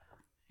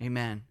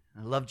Amen.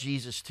 I love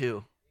Jesus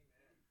too.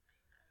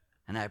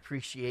 And I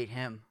appreciate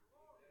him.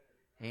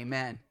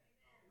 Amen.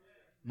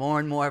 More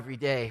and more every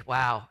day.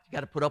 Wow, you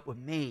got to put up with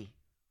me.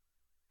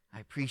 I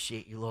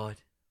appreciate you, Lord.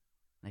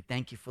 And I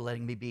thank you for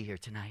letting me be here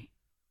tonight.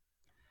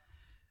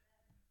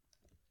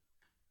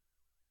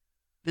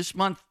 This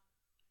month,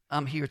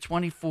 I'm here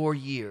 24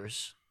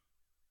 years.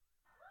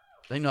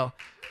 I know.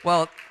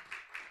 Well,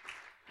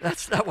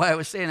 that's not why I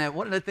was saying that.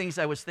 One of the things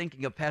I was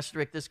thinking of, Pastor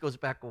Rick, this goes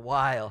back a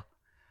while.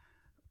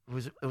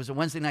 It was a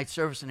Wednesday night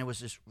service, and there was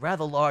this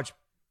rather large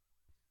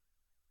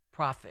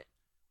prophet.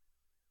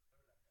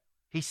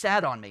 He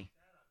sat on me.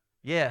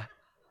 Yeah.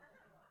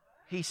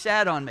 He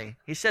sat on me.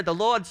 He said, the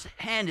Lord's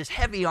hand is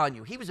heavy on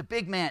you. He was a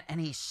big man,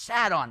 and he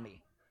sat on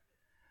me.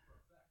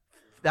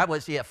 That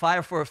was,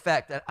 fire for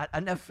effect. I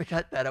never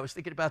forgot that. I was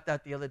thinking about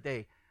that the other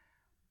day.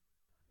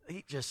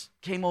 He just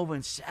came over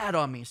and sat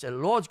on me and said, the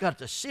Lord's got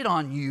to sit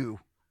on you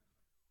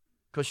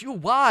because you're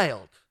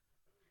wild.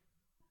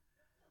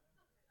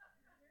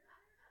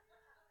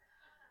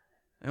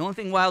 The only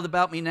thing wild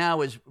about me now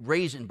is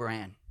Raisin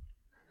Bran.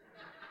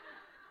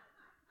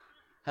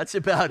 That's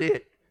about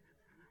it.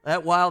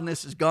 That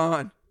wildness is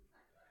gone.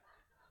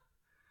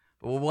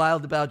 But we're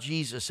wild about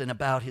Jesus and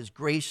about his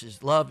grace,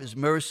 his love, his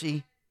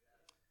mercy,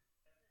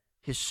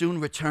 his soon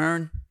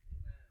return.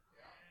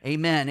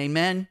 Amen.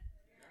 Amen.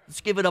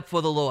 Let's give it up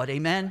for the Lord.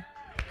 Amen.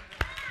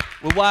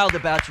 We're wild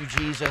about you,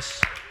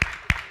 Jesus.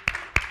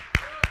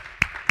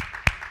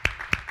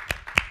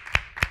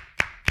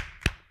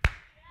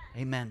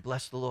 Amen.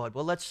 Bless the Lord.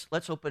 Well, let's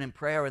open in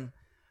prayer and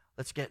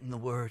let's get in the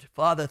Word.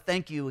 Father,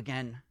 thank you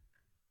again.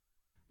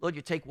 Lord,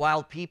 you take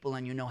wild people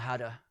and you know how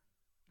to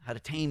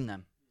tame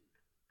them.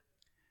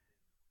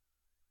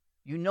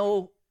 You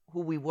know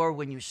who we were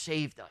when you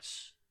saved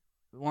us.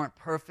 We weren't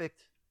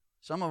perfect.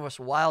 Some of us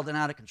were wild and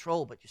out of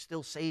control, but you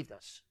still saved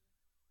us.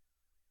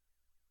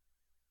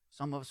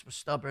 Some of us were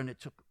stubborn. It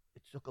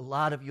took a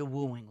lot of your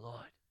wooing,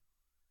 Lord,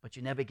 but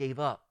you never gave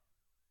up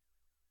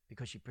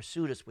because you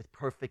pursued us with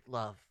perfect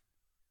love.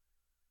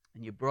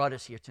 And you brought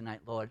us here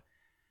tonight, Lord.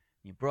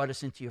 You brought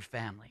us into your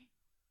family.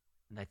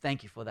 And I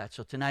thank you for that.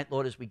 So tonight,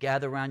 Lord, as we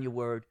gather around your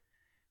word,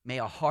 may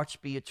our hearts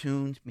be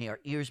attuned, may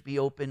our ears be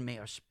open, may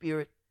our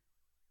spirit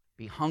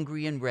be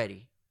hungry and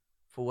ready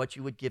for what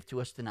you would give to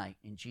us tonight.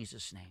 In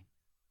Jesus' name,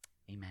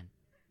 amen.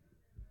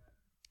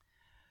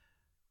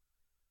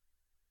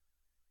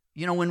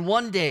 You know, in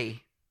one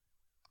day,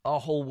 our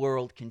whole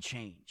world can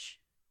change.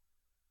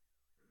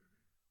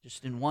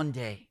 Just in one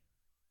day.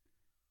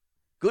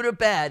 Good or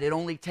bad, it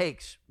only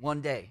takes one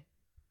day.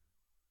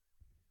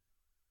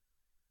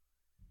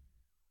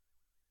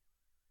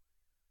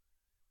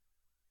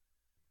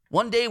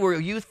 One day we're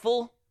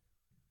youthful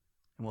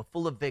and we're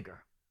full of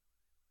vigor.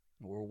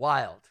 We're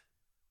wild.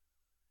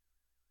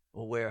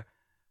 Or we're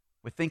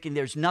thinking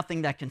there's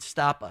nothing that can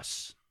stop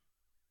us.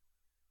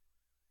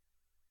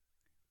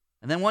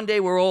 And then one day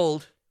we're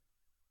old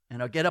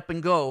and our get up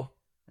and go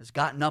has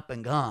gotten up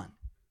and gone.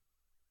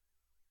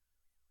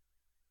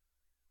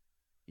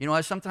 You know,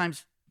 I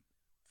sometimes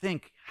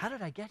think, how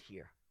did I get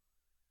here?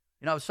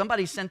 You know,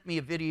 somebody sent me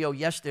a video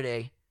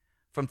yesterday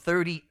from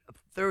 30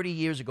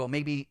 years ago,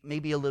 maybe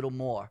a little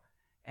more,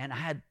 and I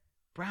had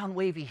brown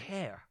wavy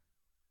hair.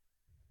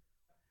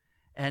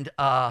 And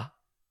I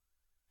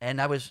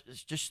was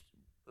just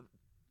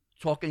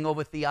talking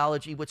over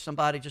theology with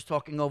somebody, just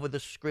talking over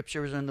the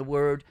scriptures and the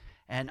word.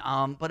 And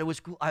but it was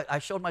cool. I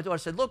showed my daughter. I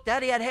said, "Look,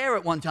 Daddy had hair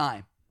at one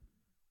time."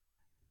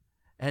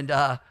 And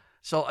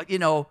so you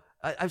know,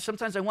 I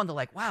sometimes I wonder,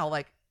 like, wow,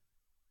 like,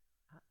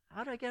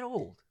 how did I get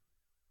old?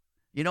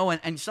 You know,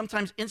 and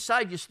sometimes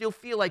inside you still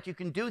feel like you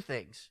can do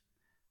things,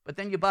 but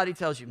then your body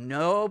tells you,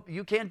 "No,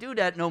 you can't do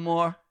that no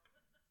more."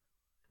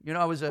 You know,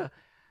 I was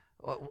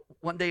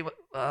one day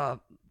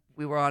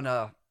we were on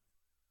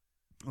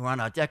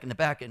our deck in the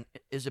back, and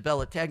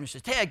Isabella tagged me. She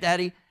says, "Tag,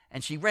 Daddy."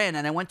 And she ran,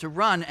 and I went to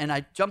run, and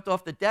I jumped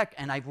off the deck,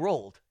 and I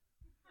rolled.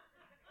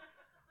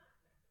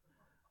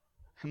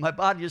 And my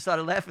body just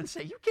started laughing and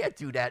saying, "You can't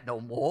do that no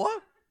more.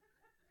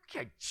 You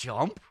can't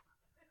jump.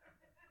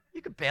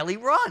 You could barely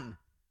run."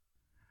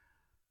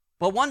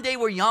 But one day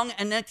we're young,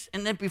 and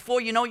then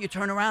before you know it, you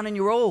turn around and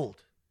you're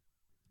old.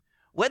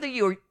 Whether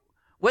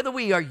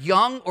we are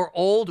young or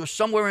old or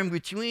somewhere in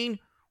between,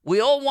 we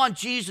all want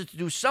Jesus to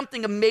do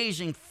something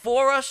amazing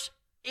for us,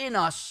 in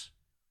us,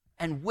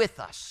 and with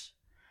us.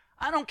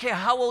 I don't care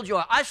how old you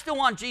are. I still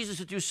want Jesus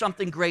to do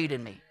something great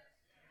in me.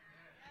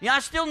 I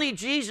still need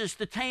Jesus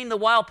to tame the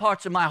wild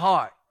parts of my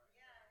heart.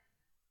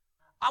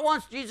 I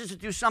want Jesus to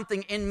do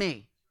something in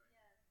me.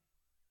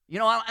 You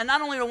know, and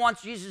not only do I want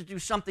Jesus to do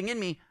something in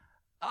me,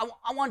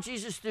 I want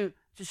Jesus to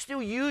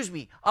still use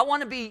me. I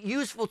want to be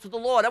useful to the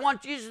Lord. I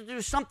want Jesus to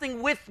do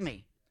something with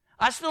me.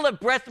 I still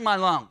have breath in my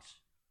lungs.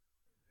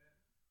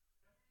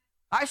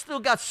 I still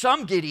got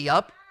some giddy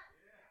up.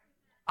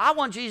 I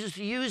want Jesus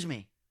to use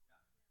me.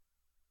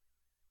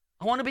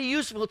 I want to be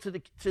useful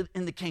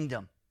in the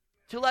kingdom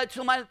till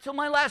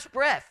my last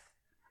breath.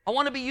 I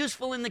want to be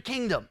useful in the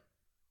kingdom.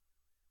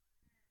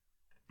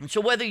 And so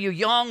whether you're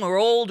young or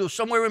old or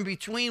somewhere in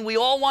between, we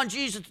all want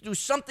Jesus to do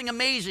something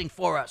amazing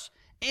for us,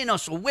 in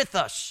us or with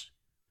us.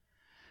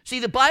 See,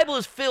 the Bible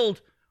is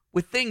filled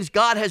with things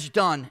God has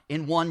done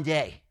in one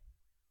day.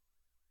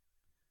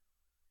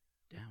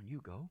 Down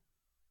you go.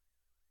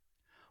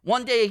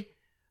 One day,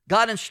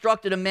 God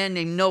instructed a man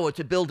named Noah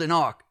to build an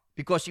ark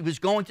because he was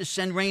going to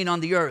send rain on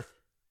the earth.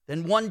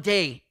 Then one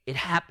day, it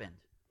happened.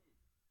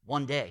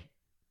 One day.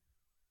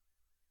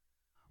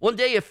 One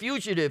day, a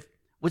fugitive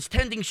was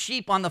tending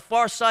sheep on the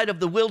far side of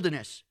the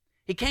wilderness.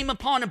 He came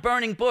upon a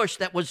burning bush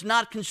that was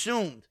not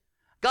consumed.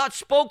 God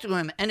spoke to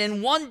him, and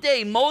in one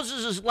day,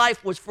 Moses'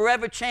 life was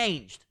forever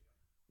changed.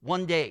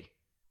 One day.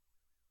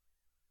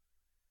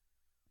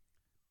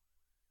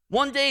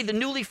 One day, the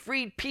newly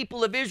freed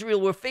people of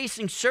Israel were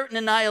facing certain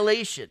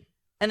annihilation,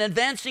 an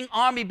advancing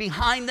army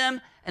behind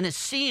them and a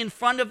sea in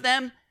front of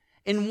them.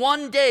 In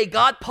one day,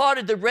 God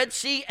parted the Red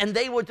Sea, and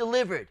they were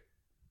delivered.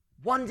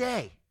 One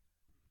day.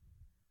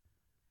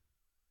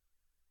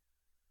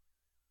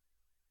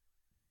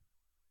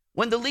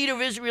 When the leader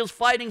of Israel's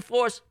fighting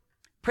force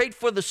prayed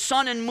for the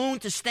sun and moon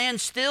to stand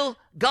still,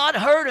 God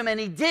heard him and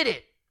he did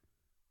it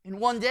in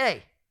one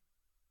day.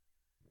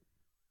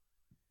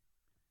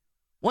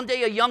 One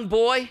day a young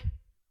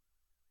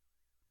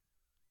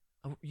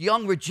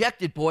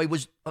rejected boy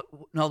was,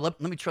 let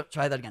me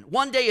try that again.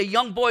 One day a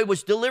young boy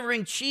was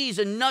delivering cheese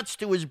and nuts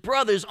to his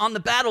brothers on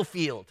the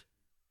battlefield.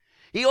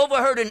 He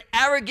overheard an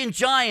arrogant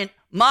giant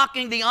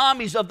mocking the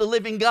armies of the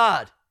living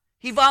God.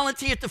 He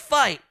volunteered to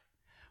fight.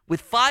 With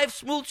 5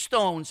 smooth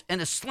stones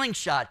and a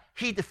slingshot,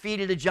 he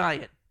defeated a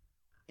giant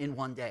in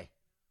one day.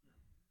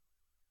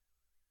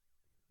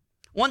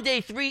 One day,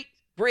 3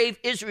 brave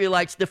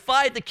Israelites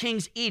defied the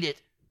king's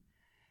edict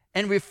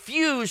and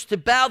refused to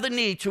bow the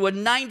knee to a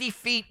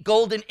 90-feet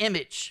golden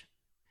image.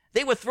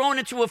 They were thrown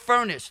into a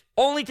furnace,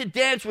 only to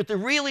dance with the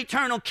real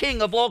eternal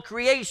king of all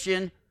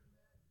creation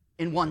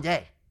in one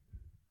day.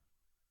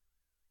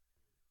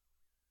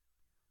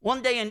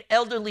 One day, an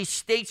elderly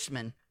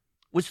statesman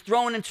was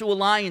thrown into a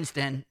lion's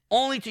den,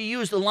 only to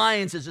use the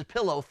lions as a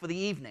pillow for the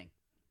evening.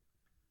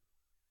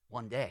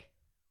 One day.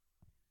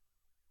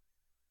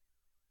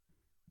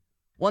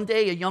 One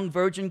day, a young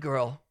virgin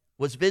girl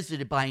was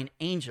visited by an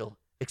angel,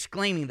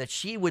 exclaiming that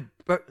she would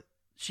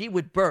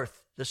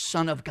birth the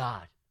Son of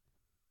God.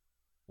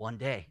 One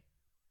day.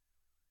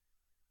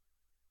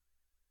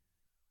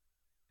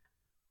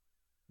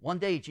 One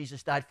day,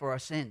 Jesus died for our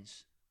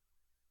sins.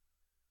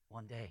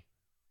 One day.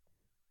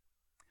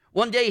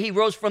 One day he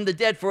rose from the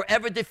dead,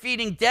 forever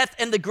defeating death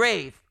and the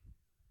grave.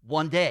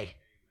 One day.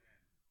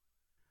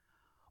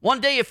 One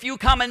day a few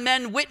common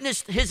men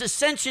witnessed his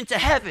ascension to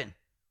heaven.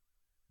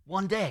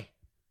 One day.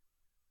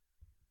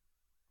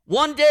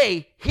 One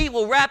day he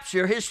will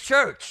rapture his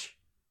church.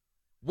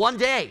 One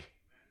day.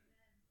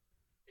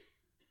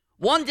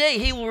 One day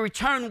he will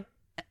return.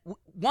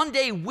 One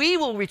day we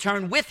will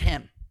return with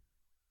him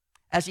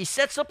as he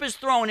sets up his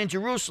throne in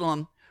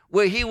Jerusalem,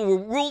 where he will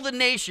rule the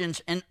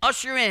nations and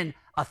usher in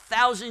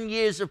 1,000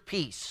 years of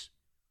peace.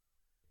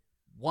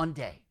 One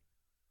day.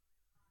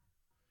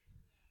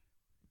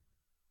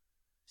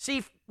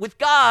 See, with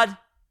God,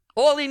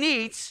 all he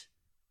needs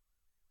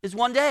is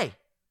one day.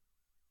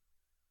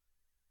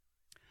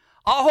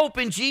 Our hope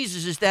in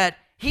Jesus is that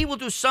he will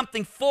do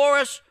something for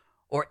us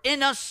or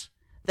in us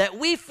that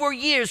we for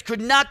years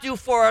could not do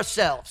for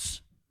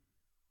ourselves.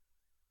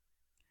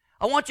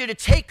 I want you to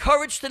take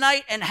courage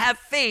tonight and have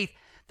faith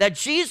that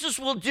Jesus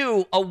will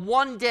do a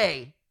one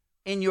day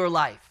in your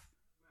life.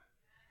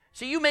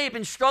 So you may have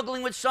been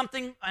struggling with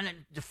something and it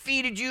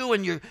defeated you,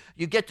 and you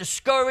get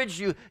discouraged.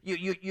 You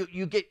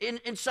get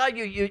inside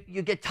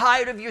you get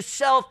tired of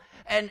yourself,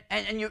 and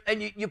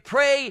you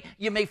pray.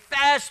 You may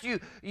fast.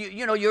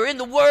 You're in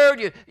the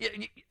Word.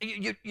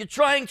 You're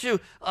trying to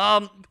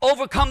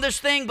overcome this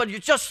thing, but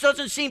it just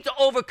doesn't seem to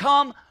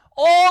overcome.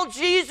 All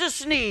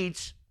Jesus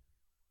needs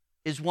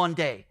is one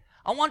day.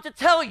 I want to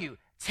tell you,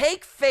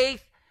 take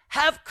faith,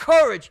 have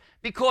courage,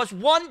 because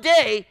one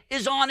day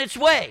is on its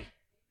way.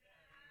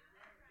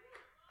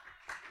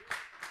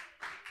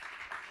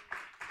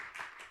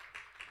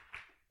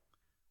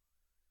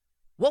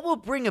 What will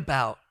bring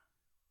about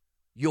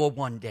your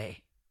one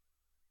day?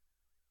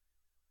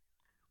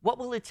 What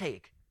will it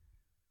take?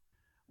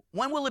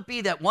 When will it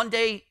be that one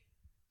day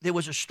there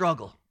was a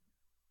struggle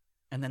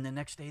and then the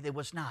next day there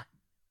was not?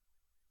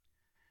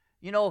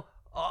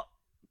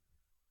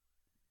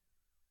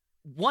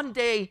 One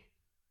day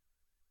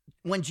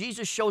when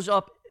Jesus shows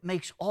up, it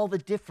makes all the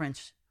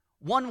difference.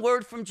 One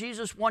word from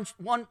Jesus, one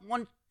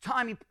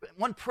time,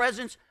 one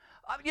presence.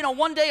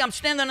 One day I'm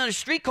standing on a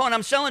street corner,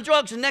 I'm selling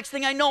drugs, and next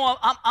thing I know,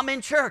 I'm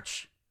in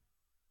church.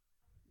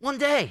 One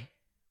day.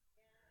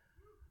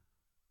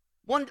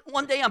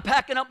 One day I'm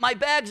packing up my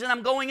bags and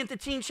I'm going into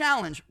Teen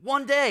Challenge.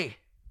 One day.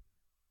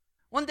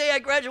 One day I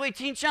graduate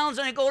Teen Challenge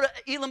and I go to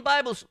Elam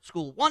Bible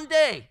School. One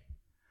day.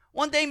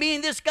 One day me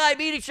and this guy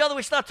meet each other,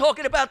 we start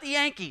talking about the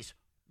Yankees.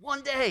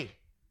 One day.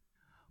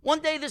 One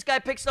day this guy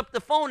picks up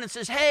the phone and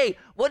says, "Hey,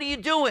 what are you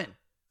doing?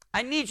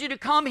 I need you to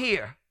come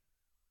here."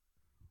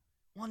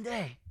 One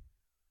day.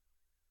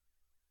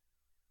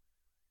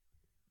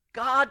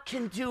 God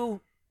can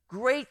do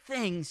great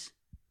things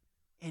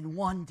in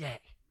one day.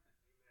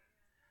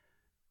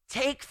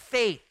 Take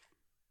faith.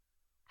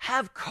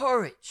 Have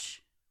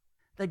courage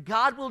that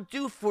God will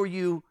do for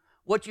you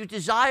what you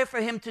desire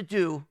for him to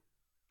do,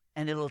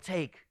 and it'll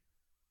take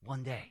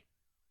one day.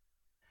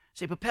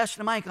 Say, but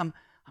Pastor Mike, I'm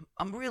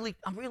really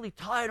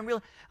tired.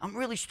 I'm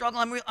really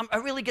struggling. I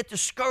really get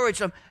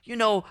discouraged.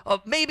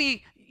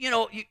 Maybe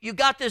you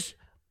got this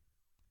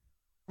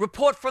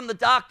report from the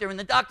doctor, and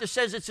the doctor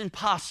says it's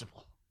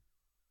impossible.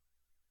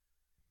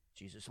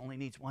 Jesus only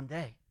needs one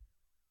day.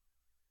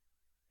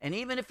 And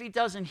even if he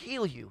doesn't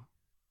heal you,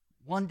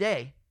 one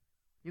day,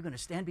 you're going to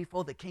stand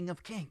before the King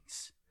of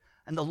Kings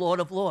and the Lord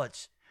of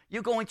Lords.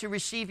 You're going to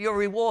receive your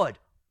reward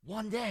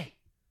one day.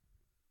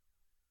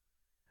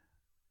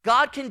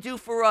 God can do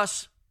for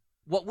us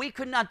what we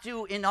could not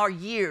do in our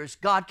years,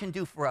 God can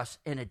do for us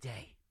in a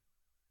day.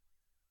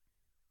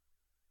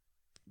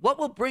 What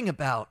will bring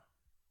about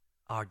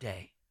our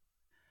day?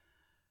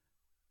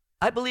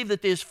 I believe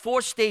that there's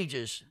 4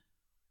 stages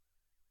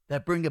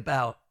that bring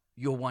about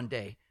your one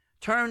day.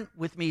 Turn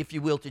with me, if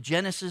you will, to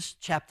Genesis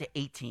chapter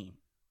 18.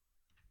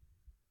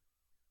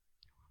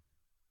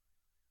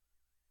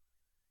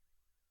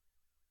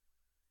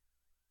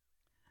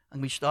 I'm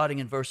going to be starting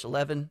in verse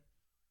 11.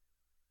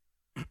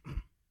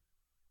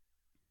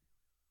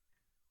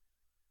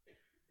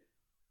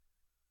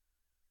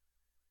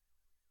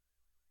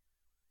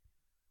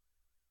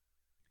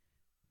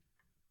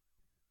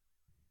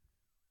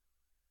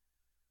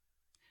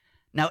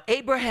 Now,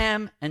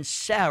 Abraham and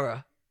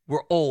Sarah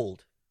were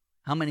old.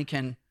 How many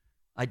can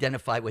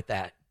identify with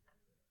that?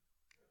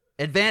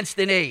 Advanced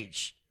in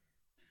age.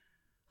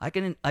 I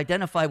can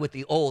identify with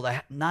the old.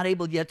 I'm not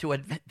able yet to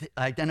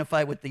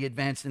identify with the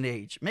advanced in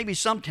age. Maybe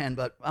some can,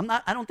 but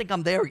I don't think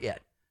I'm there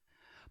yet.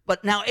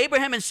 But now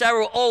Abraham and Sarah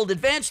were old,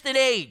 advanced in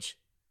age.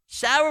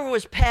 Sarah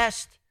was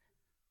past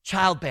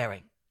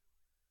childbearing.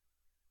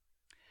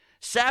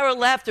 Sarah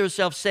laughed to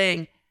herself,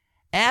 saying,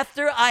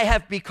 "After I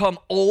have become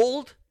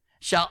old,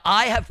 shall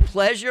I have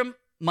pleasure,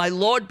 my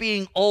Lord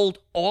being old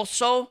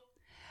also?"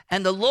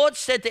 And the Lord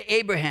said to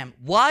Abraham,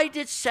 "Why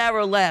did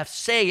Sarah laugh,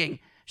 saying,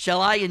 shall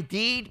I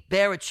indeed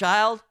bear a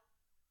child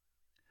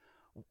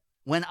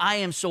when I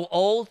am so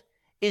old?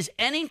 Is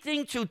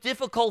anything too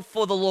difficult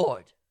for the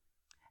Lord?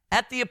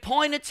 At the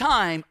appointed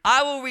time,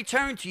 I will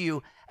return to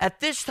you at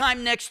this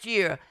time next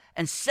year,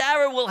 and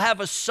Sarah will have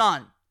a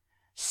son."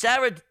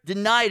 Sarah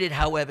denied it,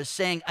 however,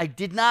 saying, "I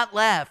did not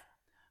laugh,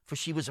 for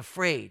she was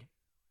afraid."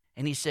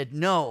 And he said,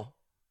 "No,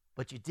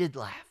 but you did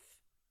laugh."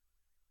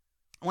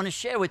 I want to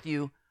share with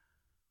you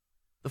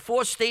the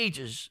 4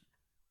 stages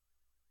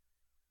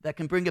that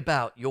can bring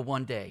about your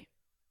one day.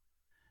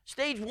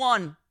 Stage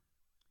 1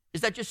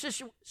 is that your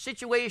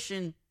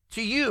situation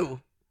to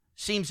you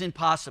seems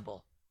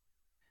impossible.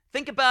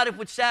 Think about it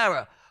with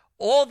Sarah.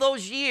 All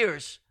those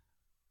years,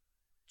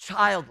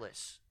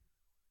 childless,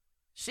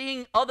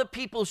 seeing other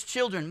people's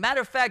children.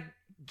 Matter of fact,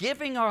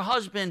 giving her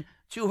husband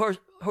to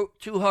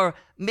her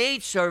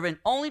maidservant,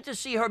 only to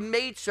see her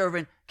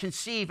maidservant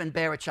conceive and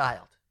bear a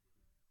child.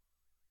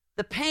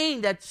 The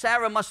pain that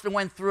Sarah must have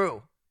went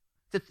through,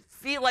 to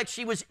feel like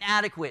she was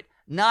inadequate,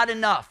 not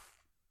enough.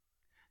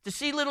 To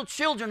see little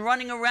children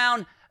running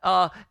around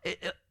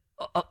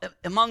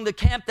among the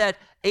camp that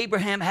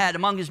Abraham had,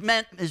 among his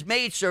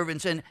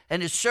maidservants and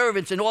his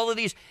servants and all of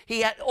these.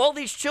 He had all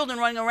these children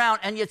running around,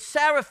 and yet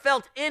Sarah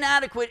felt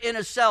inadequate in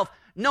herself,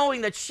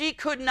 knowing that she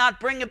could not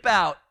bring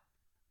about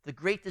the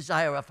great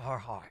desire of her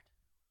heart.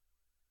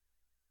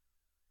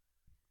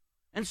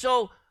 And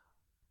so,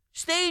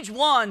 stage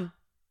 1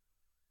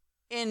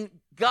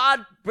 in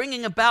God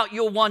bringing about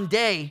your one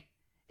day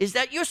is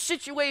that your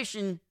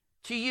situation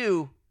to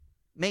you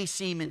may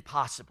seem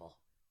impossible.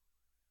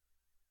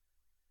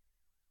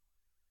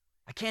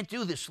 I can't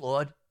do this,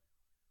 Lord.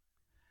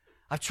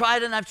 I've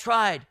tried and I've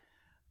tried.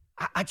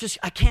 I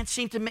can't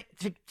seem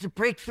to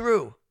break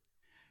through.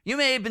 You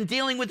may have been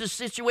dealing with this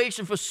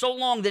situation for so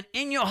long that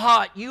in your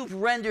heart you've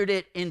rendered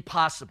it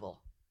impossible.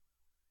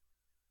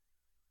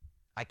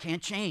 I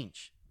can't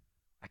change.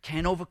 I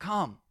can't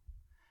overcome.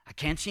 I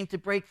can't seem to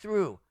break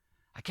through.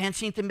 I can't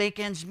seem to make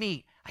ends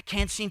meet. I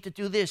can't seem to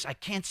do this. I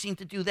can't seem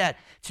to do that.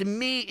 To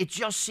me, it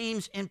just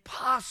seems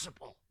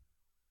impossible.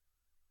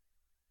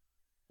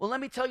 Well, let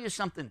me tell you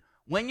something.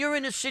 When you're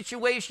in a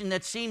situation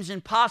that seems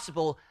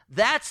impossible,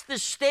 that's the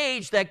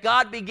stage that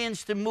God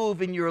begins to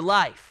move in your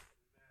life.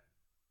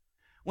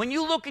 When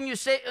you look and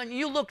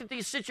you look at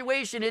the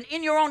situation, and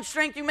in your own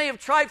strength, you may have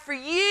tried for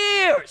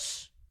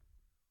years,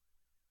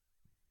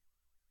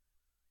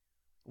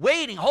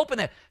 waiting, hoping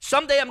that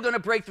someday I'm going to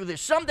break through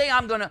this. Someday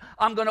I'm going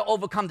to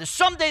overcome this.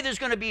 Someday there's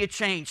going to be a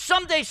change.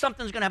 Someday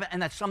something's going to happen,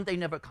 and that someday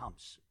never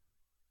comes.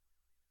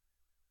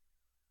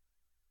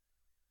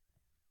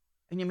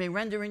 And you may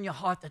render in your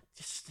heart that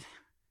it's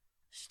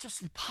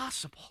just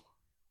impossible.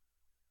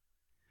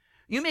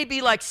 You may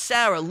be like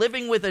Sarah,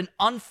 living with an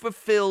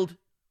unfulfilled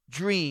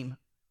dream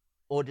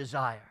or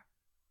desire.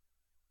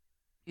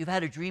 You've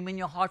had a dream in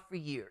your heart for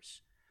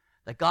years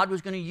that God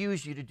was going to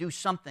use you to do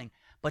something,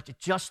 but it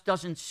just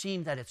doesn't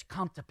seem that it's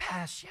come to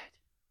pass yet.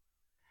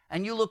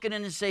 and you look at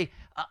it and say,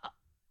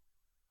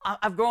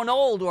 I've grown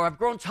old, or I've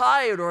grown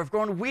tired, or I've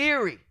grown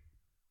weary,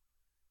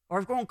 or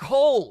I've grown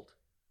cold.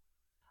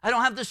 I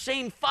don't have the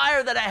same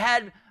fire that I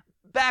had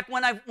back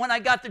when I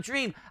got the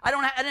dream. I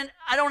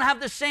don't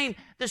have the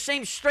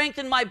same strength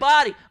in my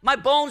body. My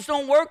bones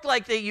don't work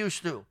like they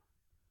used to.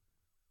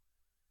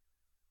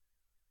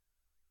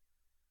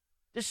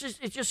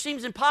 It just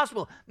seems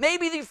impossible.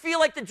 Maybe you feel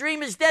like the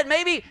dream is dead.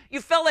 Maybe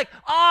you felt like,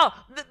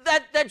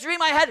 that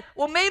dream I had,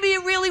 well, maybe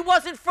it really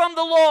wasn't from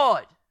the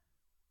Lord.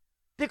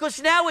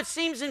 Because now it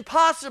seems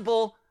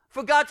impossible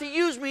for God to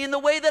use me in the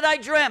way that I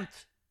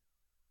dreamt.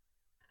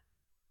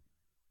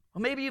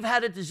 Or maybe you've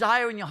had a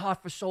desire in your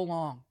heart for so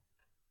long.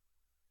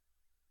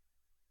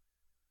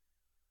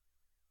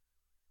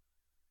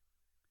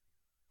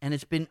 And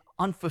it's been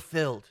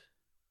unfulfilled.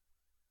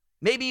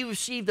 Maybe you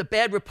received a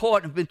bad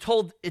report and have been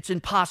told it's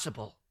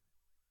impossible.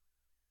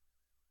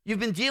 You've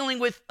been dealing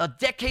with a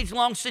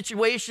decades-long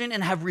situation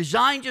and have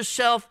resigned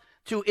yourself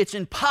to it's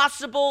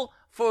impossible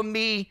for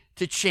me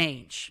to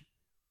change.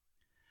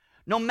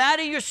 No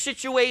matter your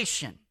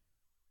situation,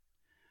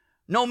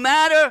 no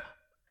matter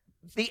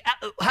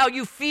how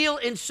you feel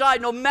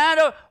inside, no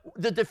matter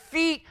the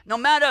defeat, no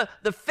matter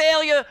the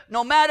failure,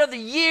 no matter the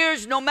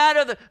years, no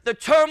matter the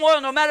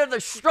turmoil, no matter the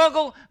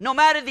struggle, no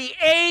matter the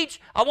age,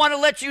 I want to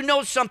let you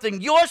know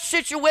something. Your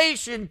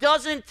situation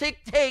doesn't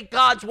dictate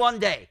God's one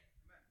day.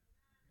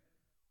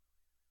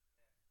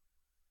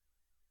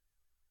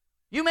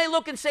 You may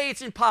look and say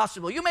it's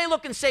impossible. You may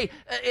look and say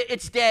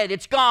it's dead,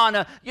 it's gone.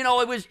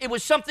 It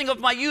was something of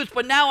my youth,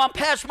 but now I'm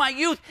past my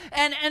youth,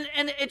 and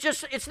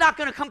it's not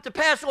going to come to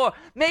pass. Or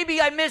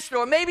maybe I missed,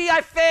 or maybe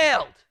I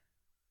failed.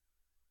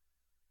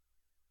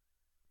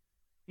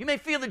 You may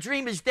feel the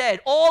dream is dead.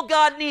 All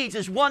God needs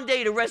is one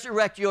day to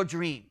resurrect your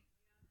dream.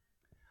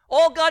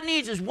 All God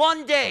needs is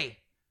one day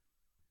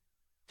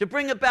to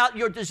bring about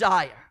your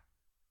desire.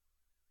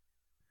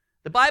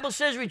 The Bible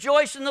says,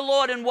 "Rejoice in the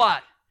Lord," and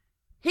what?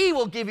 He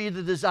will give you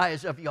the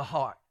desires of your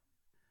heart.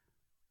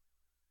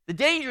 The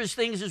dangerous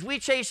thing is we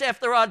chase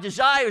after our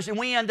desires and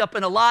we end up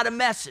in a lot of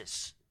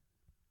messes.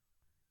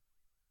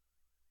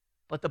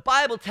 But the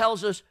Bible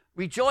tells us,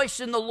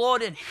 rejoice in the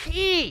Lord, and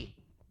He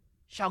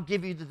shall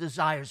give you the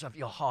desires of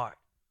your heart.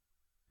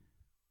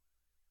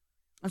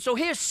 And so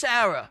here's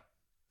Sarah,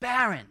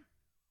 barren,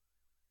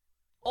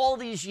 all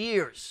these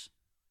years.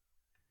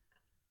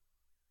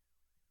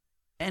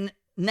 And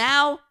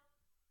now,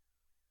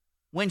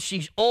 when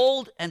she's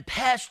old and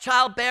past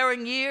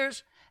childbearing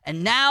years,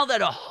 and now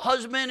that her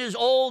husband is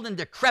old and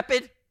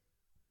decrepit,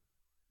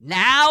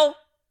 now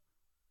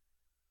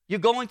you're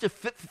going to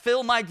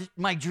fulfill my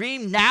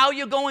dream? Now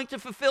you're going to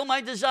fulfill my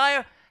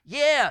desire?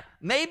 Yeah,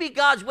 maybe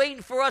God's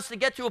waiting for us to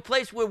get to a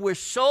place where we're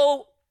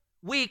so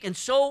weak and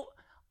so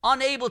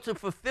unable to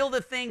fulfill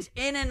the things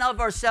in and of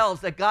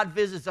ourselves that God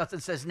visits us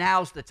and says,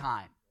 now's the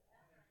time.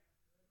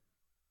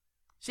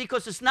 See,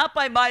 because it's not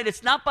by might,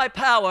 it's not by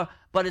power,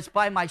 but it's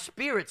by my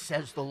Spirit,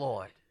 says the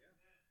Lord.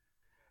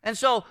 And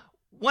so,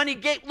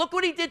 look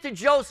what He did to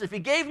Joseph. He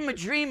gave him a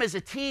dream as a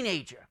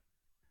teenager.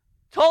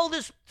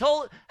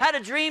 Had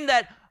a dream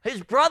that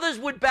his brothers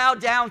would bow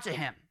down to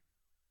him.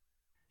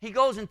 He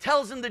goes and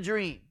tells him the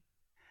dream.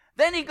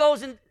 Then he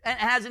goes and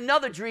has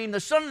another dream.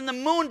 The sun and the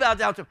moon bow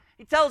down to him.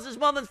 He tells his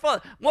mother and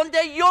father, one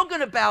day you're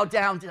going to bow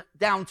down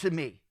to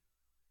me.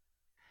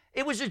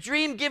 It was a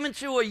dream given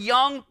to a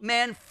young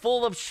man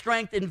full of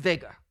strength and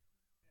vigor.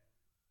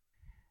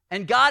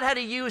 And God had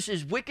to use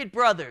his wicked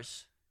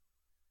brothers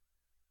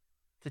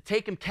to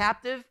take him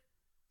captive,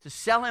 to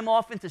sell him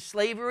off into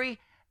slavery.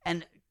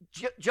 And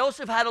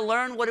Joseph had to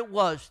learn what it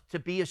was to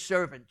be a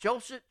servant.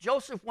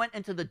 Joseph went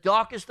into the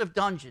darkest of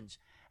dungeons.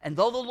 And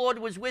though the Lord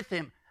was with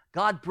him,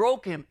 God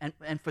broke him.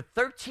 And for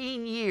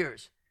 13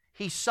 years,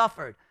 he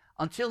suffered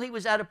until he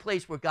was at a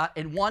place where God,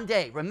 in one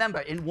day,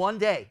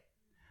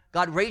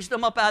 God raised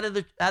him up out of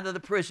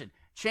the prison,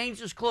 changed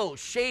his clothes,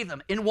 shaved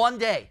him in one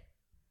day.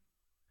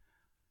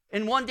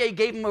 In one day,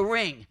 gave him a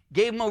ring,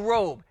 gave him a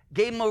robe,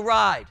 gave him a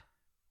ride,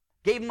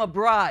 gave him a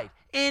bride.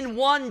 In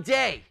one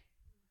day,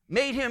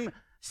 made him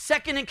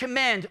second in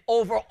command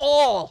over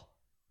all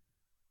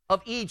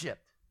of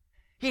Egypt.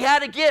 He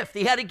had a gift.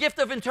 He had a gift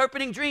of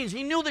interpreting dreams.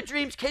 He knew the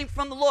dreams came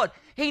from the Lord.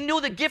 He knew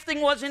the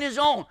gifting wasn't his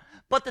own.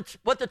 But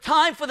the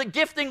time for the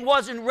gifting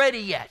wasn't ready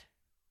yet.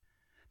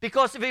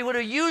 Because if he would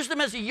have used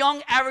him as a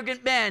young,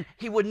 arrogant man,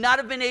 he would not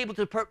have been able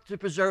to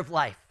preserve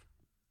life.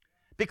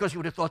 Because he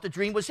would have thought the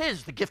dream was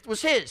his, the gift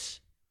was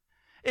his.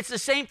 It's the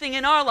same thing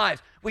in our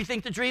lives. We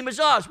think the dream is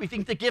ours. We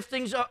think the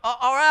giftings are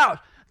ours.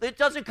 It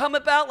doesn't come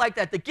about like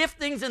that. The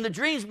giftings and the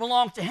dreams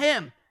belong to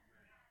Him.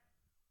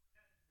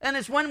 And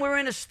it's when we're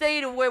in a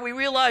state of where we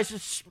realize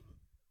it's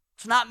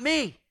not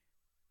me.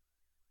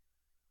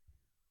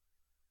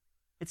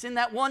 It's in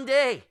that one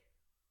day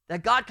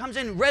that God comes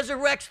in,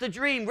 resurrects the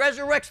dream,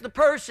 resurrects the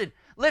person,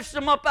 lifts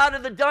him up out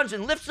of the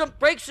dungeon,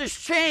 breaks his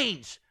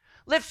chains,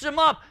 lifts him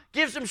up,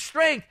 gives him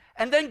strength,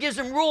 and then gives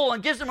him rule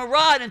and gives him a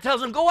ride and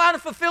tells him, go out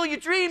and fulfill your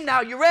dream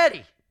now, you're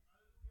ready.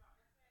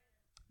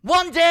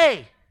 One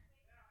day.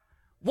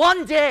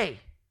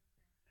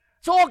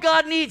 It's all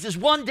God needs is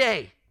one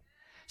day.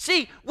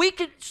 See,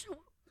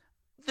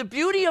 the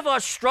beauty of our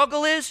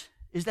struggle is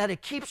that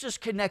it keeps us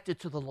connected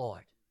to the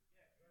Lord.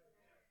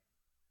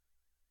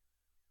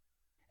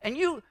 And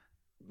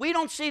we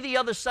don't see the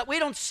other side. We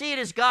don't see it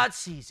as God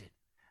sees it.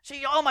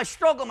 See, oh, my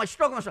struggle.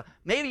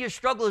 Maybe your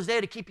struggle is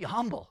there to keep you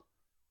humble.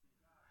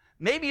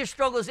 Maybe your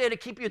struggle is there to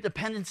keep your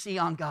dependency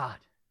on God.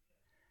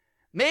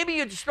 Maybe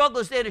your struggle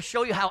is there to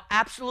show you how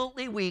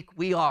absolutely weak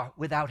we are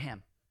without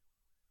Him.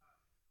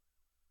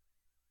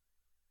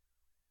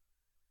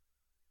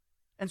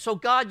 And so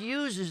God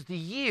uses the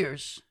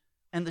years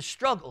and the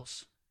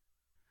struggles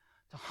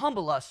to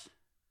humble us,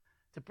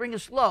 to bring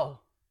us low,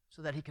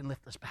 so that He can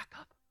lift us back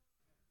up.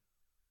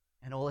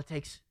 And all it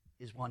takes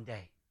is one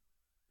day.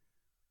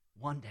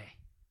 One day.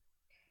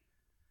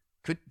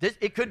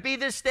 It could be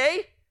this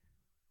day.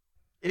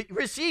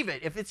 Receive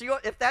it.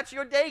 If that's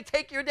your day,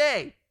 take your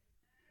day.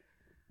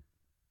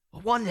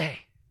 But one day.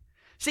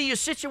 See, your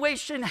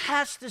situation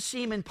has to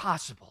seem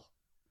impossible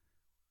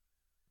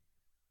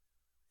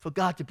for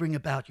God to bring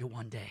about your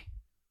one day.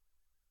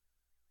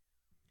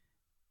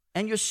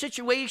 And your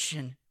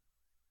situation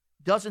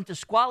doesn't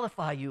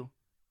disqualify you,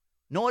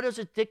 nor does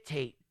it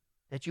dictate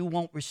that you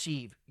won't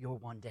receive your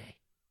one day.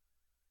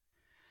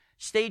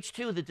 Stage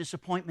 2, the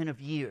disappointment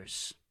of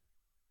years.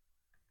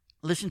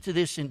 Listen to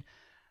this in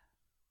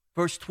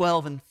verse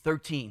 12 and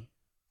 13.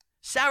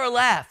 Sarah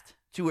laughed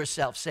to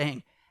herself,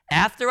 saying,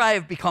 "After I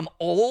have become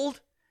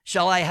old,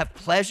 shall I have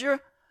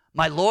pleasure,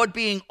 my Lord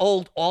being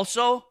old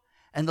also?"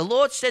 And the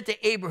Lord said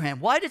to Abraham,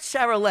 "Why did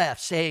Sarah laugh,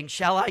 saying,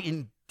 'Shall I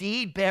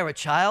indeed bear a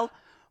child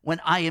when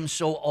I am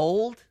so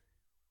old?'"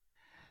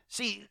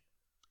 See,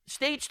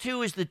 stage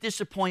 2 is the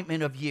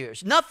disappointment of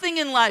years. Nothing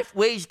in life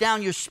weighs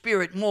down your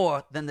spirit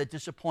more than the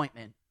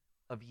disappointment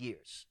of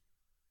years.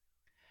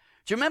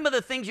 Do you remember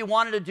the things you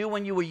wanted to do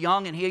when you were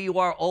young, and here you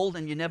are old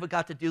and you never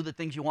got to do the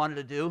things you wanted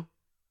to do?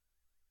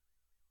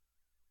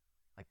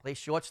 Like play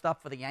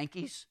shortstop for the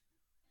Yankees?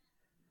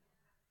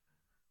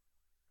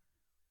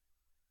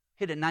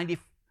 Hit a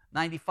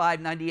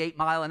 95, 98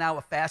 mile an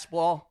hour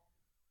fastball?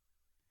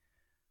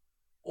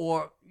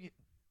 Or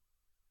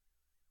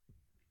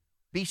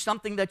be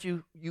something that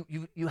you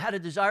had a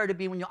desire to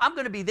be when I'm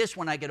going to be this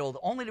when I get older,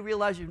 only to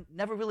realize you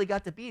never really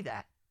got to be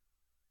that.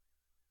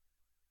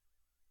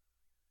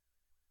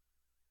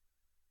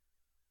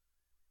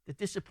 The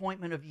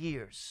disappointment of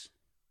years.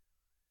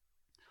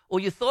 Or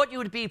you thought you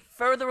would be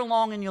further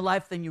along in your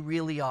life than you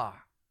really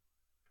are.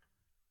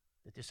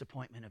 The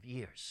disappointment of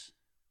years.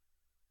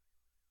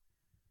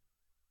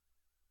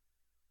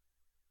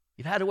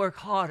 You've had to work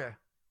harder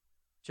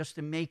just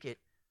to make it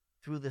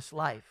through this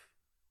life.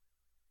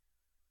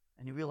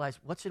 And you realize,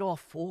 what's it all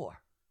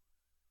for?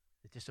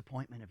 The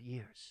disappointment of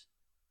years.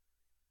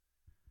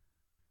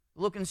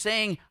 Looking,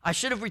 saying, I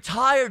should have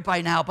retired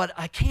by now, but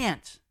I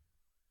can't.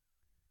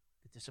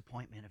 The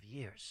disappointment of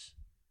years.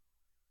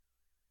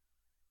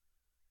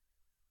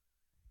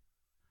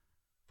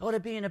 Thought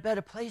I'd be in a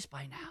better place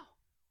by now.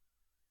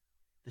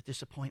 The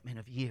disappointment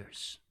of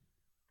years.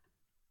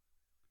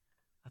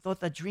 I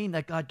thought that dream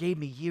that God gave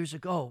me years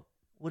ago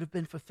would have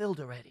been fulfilled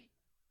already.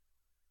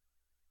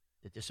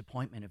 The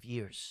disappointment of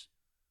years.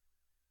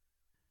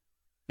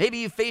 Maybe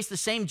you face the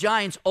same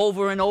giants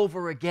over and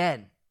over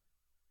again.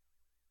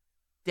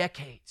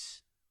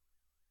 Decades.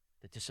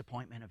 The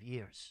disappointment of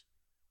years.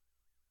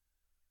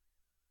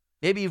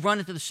 Maybe you've run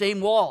into the same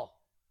wall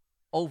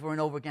over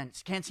and over again.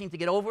 Can't seem to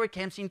get over it,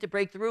 can't seem to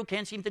break through,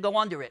 can't seem to go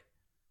under it.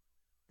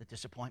 The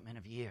disappointment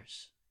of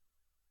years.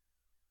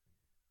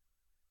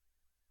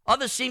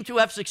 Others seem to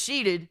have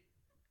succeeded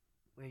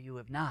where you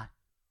have not.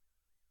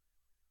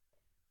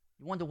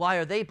 You wonder, why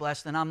are they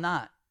blessed and I'm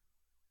not?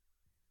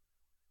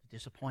 The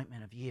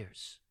disappointment of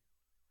years.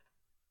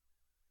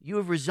 You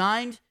have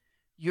resigned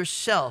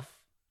yourself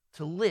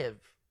to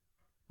live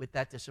with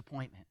that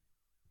disappointment.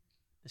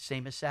 The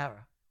same as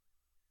Sarah.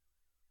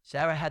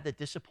 Sarah had the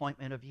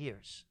disappointment of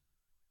years.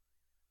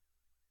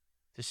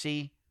 To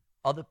see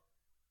other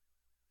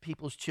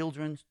people's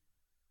children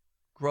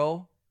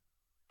grow,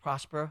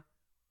 prosper,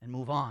 and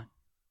move on.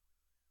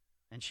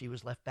 And she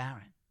was left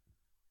barren.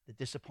 The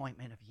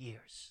disappointment of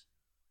years.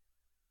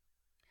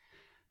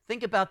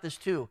 Think about this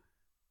too.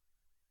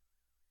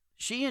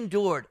 She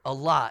endured a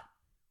lot.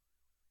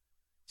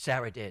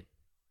 Sarah did.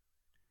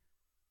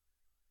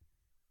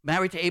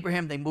 Married to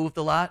Abraham, they moved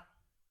a lot.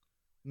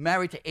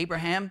 Married to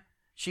Abraham,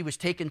 she was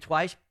taken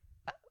twice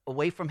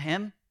away from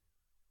him,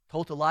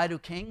 told to lie to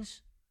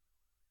kings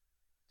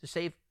to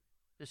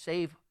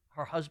save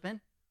her husband.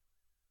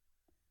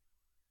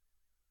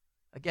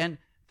 Again,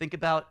 think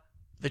about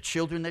the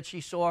children that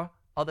she saw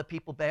other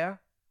people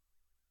bear.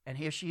 And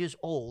here she is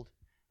old,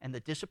 and the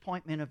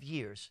disappointment of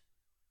years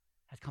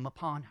had come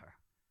upon her.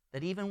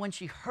 That even when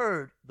she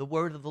heard the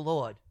word of the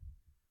Lord,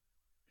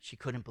 she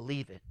couldn't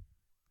believe it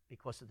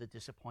because of the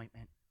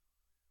disappointment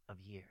of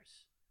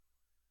years.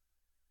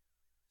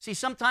 See,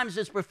 sometimes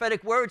there's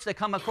prophetic words that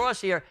come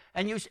across here,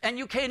 and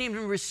you can't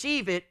even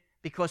receive it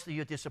because of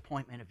your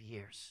disappointment of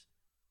years.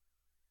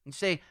 You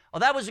say, oh,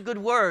 that was a good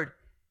word,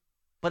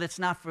 but it's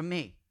not for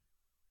me.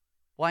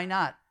 Why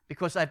not?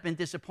 because I've been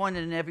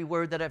disappointed in every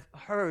word that I've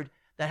heard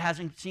that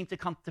hasn't seemed to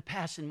come to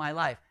pass in my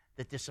life.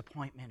 The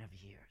disappointment of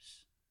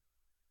years.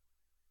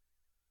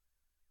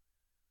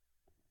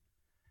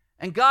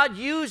 And God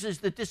uses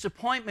the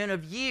disappointment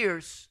of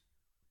years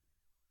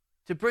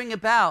to bring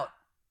about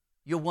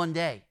your one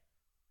day.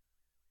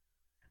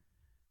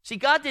 See,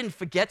 God didn't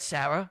forget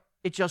Sarah.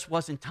 It just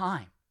wasn't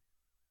time.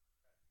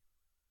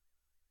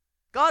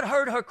 God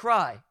heard her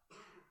cry,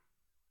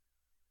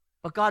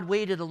 but God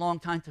waited a long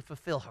time to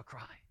fulfill her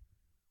cry.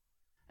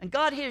 And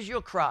God hears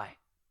your cry.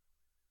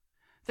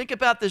 Think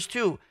about this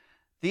too.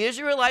 The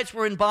Israelites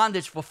were in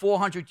bondage for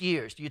 400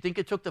 years. Do you think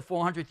it took the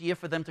 400th year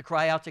for them to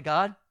cry out to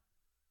God?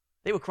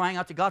 They were crying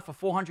out to God for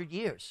 400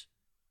 years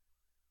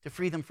to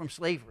free them from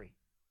slavery.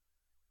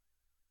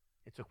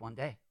 It took one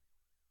day.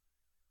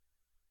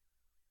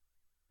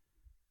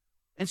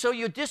 And so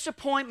your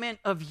disappointment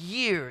of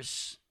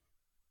years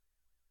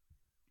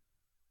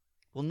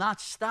will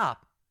not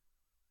stop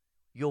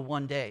your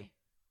one day.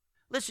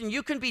 Listen,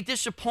 you can be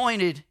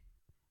disappointed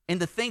in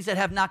the things that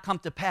have not come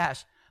to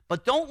pass,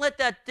 but don't let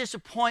that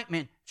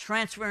disappointment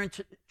transfer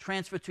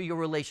to your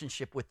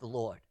relationship with the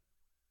Lord.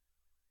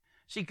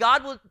 See,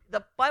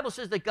 the Bible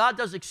says that God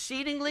does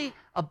exceedingly,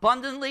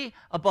 abundantly,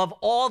 above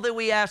all that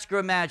we ask or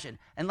imagine.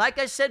 And like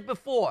I said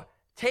before,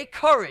 take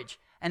courage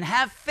and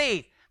have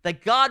faith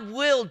that God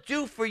will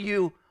do for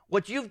you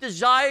what you've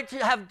desired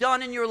to have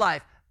done in your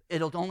life.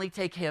 It'll only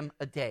take him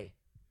a day.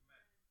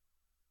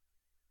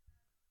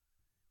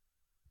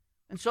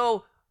 And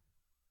so,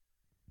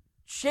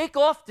 shake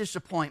off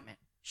disappointment.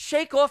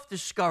 Shake off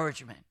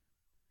discouragement.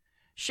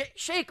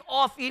 Shake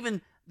off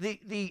even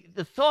the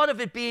thought of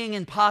it being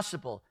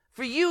impossible.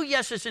 For you,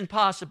 yes, it's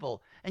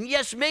impossible. And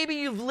yes, maybe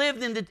you've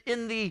lived in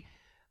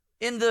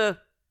the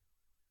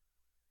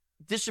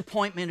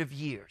disappointment of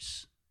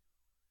years.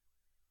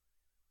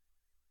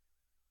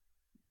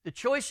 The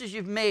choices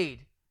you've made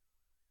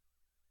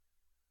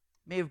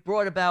may have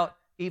brought about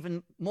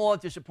even more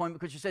disappointment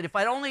because you said, if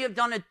I'd only have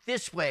done it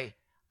this way,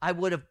 it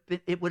would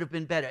have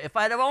been better. If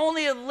I'd have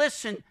only have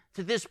listened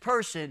to this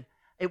person,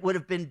 it would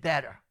have been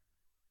better.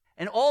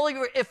 And all of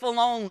your if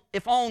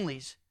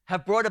onlys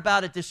have brought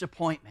about a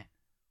disappointment.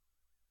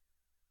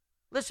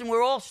 Listen,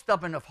 we're all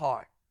stubborn of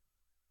heart.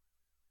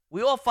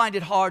 We all find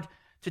it hard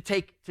to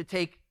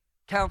take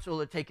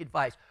counsel or take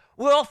advice.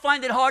 We all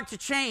find it hard to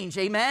change,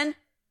 amen?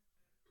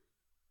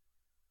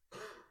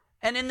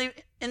 And in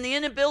the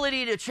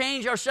inability to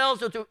change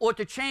ourselves or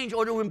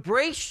to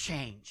embrace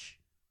change,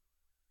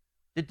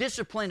 the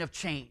discipline of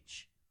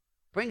change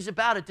brings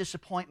about a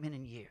disappointment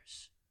in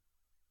years.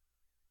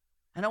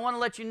 And I want to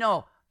let you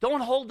know,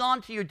 don't hold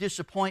on to your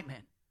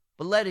disappointment,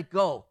 but let it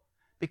go.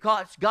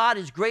 Because God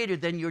is greater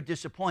than your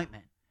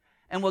disappointment.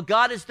 And what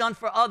God has done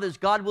for others,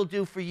 God will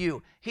do for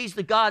you. He's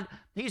the God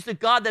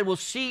that will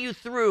see you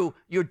through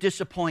your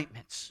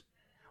disappointments.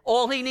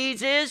 All he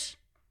needs is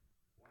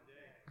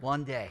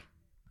one day.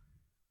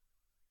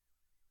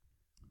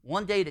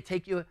 One day to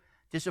take your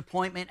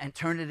disappointment and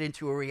turn it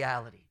into a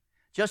reality.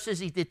 Just as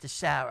he did to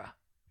Sarah.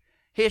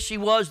 Here she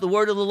was, the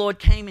word of the Lord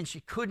came, and she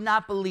could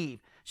not believe.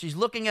 She's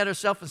looking at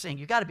herself and saying,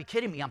 you got to be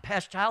kidding me, I'm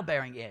past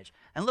childbearing age.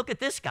 And look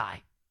at this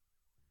guy.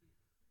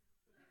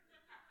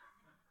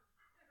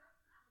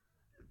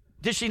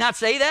 Did she not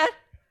say that?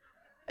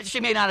 She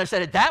may not have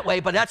said it that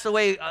way, but that's the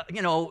way,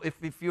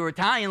 if you're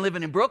Italian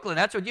living in Brooklyn,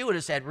 that's what you would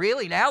have said.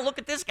 Really? Now? Look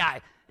at this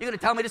guy. You're going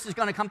to tell me this is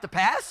going to come to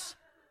pass?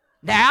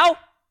 Now?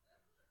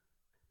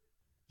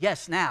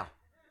 Yes, now.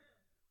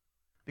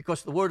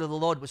 Because the word of the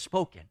Lord was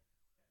spoken.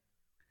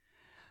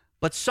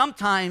 But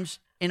sometimes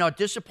in our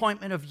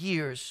disappointment of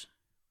years,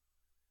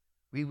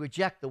 we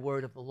reject the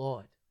word of the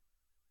Lord.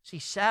 See,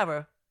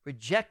 Sarah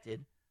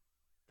rejected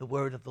the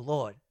word of the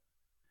Lord.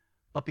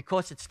 But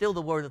because it's still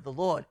the word of the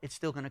Lord, it's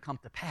still going to come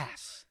to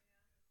pass.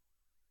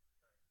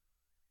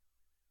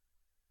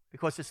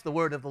 Because it's the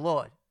word of the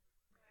Lord.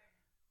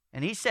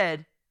 And he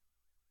said,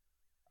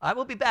 I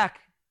will be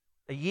back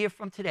a year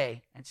from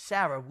today, and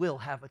Sarah will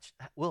have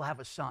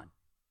a son.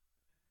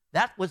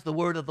 That was the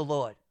word of the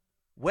Lord.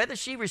 Whether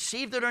she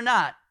received it or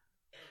not,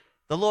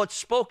 the Lord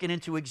spoke it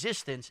into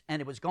existence,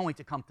 and it was going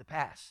to come to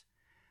pass.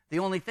 The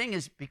only thing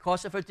is,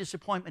 because of her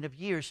disappointment of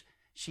years,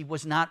 she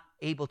was not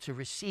able to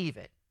receive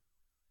it.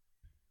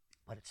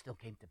 But it still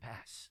came to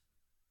pass.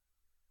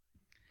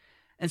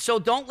 And so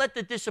don't let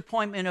the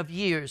disappointment of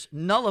years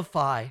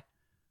nullify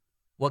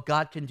what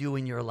God can do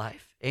in your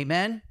life.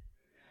 Amen?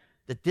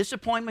 The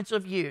disappointments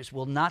of years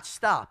will not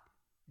stop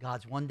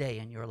God's one day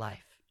in your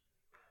life.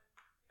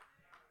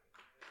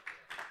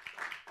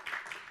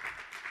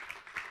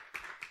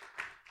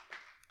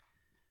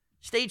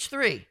 Stage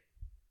 3.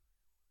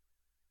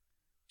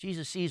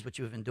 Jesus sees what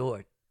you have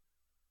endured.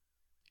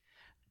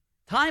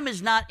 Time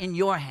is not in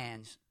your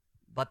hands,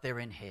 but they're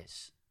in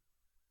his.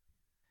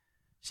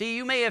 See,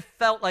 you may have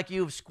felt like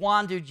you've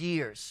squandered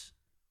years.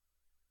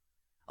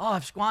 Oh,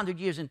 I've squandered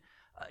years, and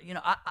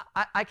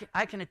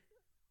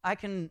I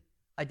can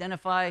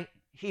identify,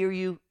 hear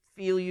you,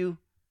 feel you,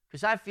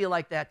 because I feel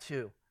like that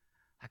too.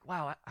 Like,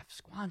 wow, I've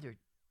squandered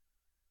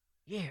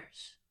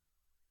years.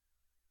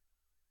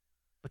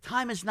 But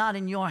time is not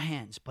in your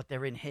hands, but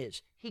they're in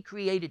His. He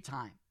created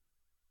time.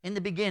 In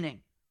the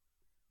beginning,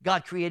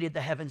 God created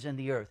the heavens and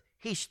the earth.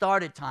 He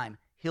started time.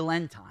 He'll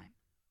end time.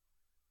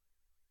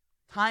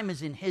 Time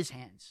is in His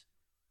hands.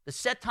 The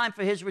set time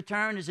for His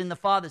return is in the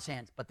Father's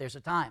hands, but there's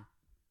a time.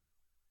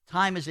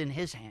 Time is in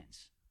His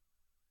hands.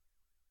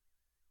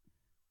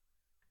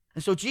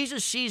 And so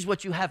Jesus sees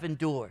what you have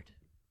endured.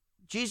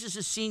 Jesus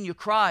has seen your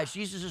cries.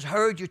 Jesus has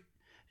heard your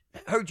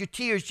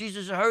tears.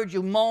 Jesus has heard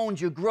your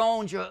moans, your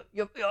groans, your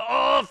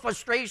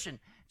frustration.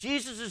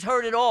 Jesus has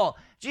heard it all.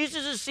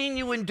 Jesus has seen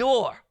you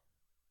endure.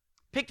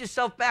 Pick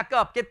yourself back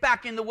up. Get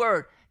back in the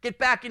Word. Get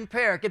back in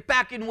prayer. Get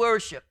back in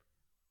worship.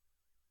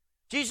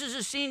 Jesus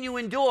has seen you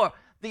endure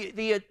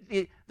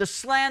the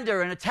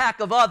slander and attack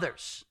of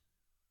others.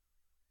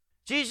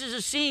 Jesus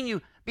has seen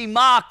you be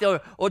mocked,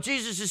 or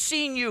Jesus has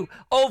seen you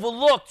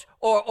overlooked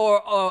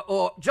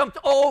or jumped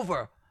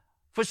over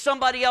for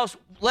somebody else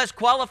less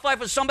qualified,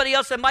 for somebody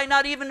else that might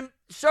not even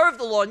serve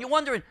the Lord. And you're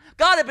wondering,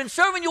 God, I've been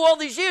serving you all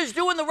these years,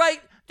 doing the right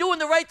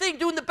thing,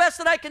 doing the best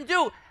that I can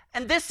do.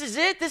 And this is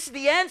it? This is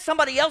the end?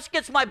 Somebody else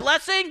gets my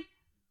blessing?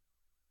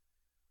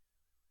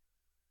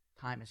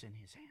 Time is in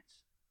His hands.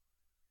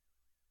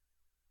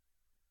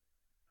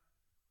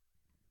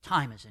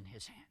 Time is in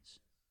His hands.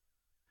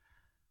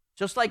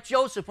 Just like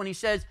Joseph when he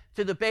says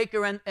to the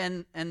baker and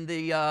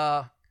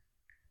the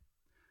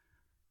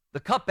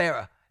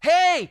cupbearer,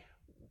 hey,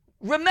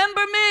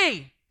 remember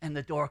me. And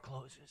the door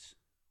closes.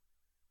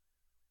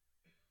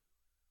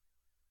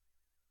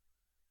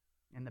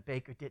 And the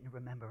baker didn't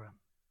remember him.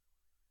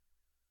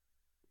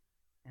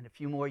 And a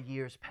few more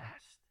years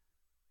passed.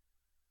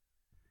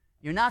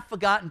 You're not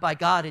forgotten by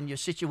God in your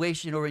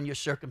situation or in your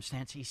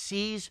circumstance. He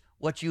sees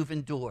what you've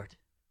endured.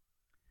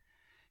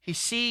 He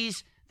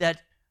sees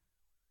that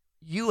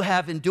you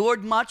have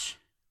endured much,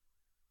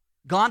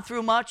 gone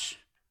through much,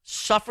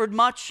 suffered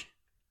much,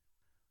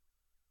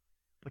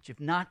 but you've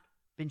not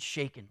been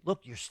shaken.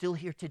 Look, you're still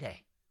here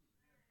today.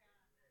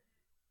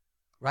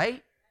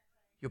 Right?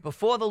 You're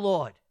before the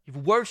Lord.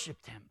 You've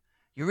worshiped Him.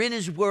 You're in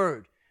His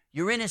Word.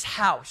 You're in His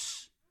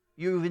house.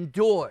 You've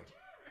endured.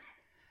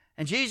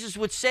 And Jesus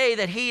would say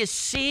that He has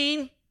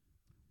seen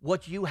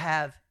what you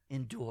have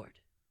endured.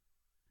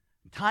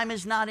 Time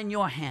is not in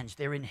your hands,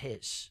 they're in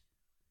His.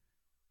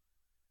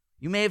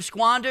 You may have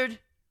squandered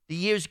the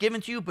years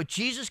given to you, but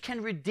Jesus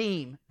can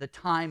redeem the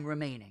time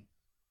remaining.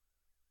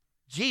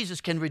 Jesus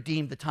can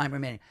redeem the time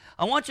remaining.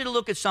 I want you to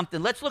look at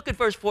something. Let's look at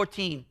verse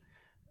 14.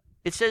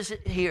 It says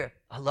here,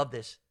 I love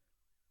this.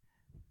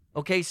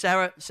 Okay,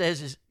 Sarah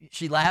says,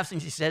 she laughs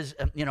and she says,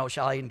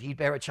 shall I indeed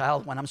bear a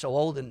child when I'm so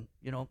old? And,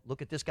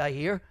 look at this guy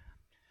here.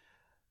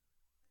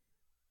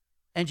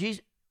 And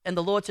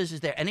the Lord says, is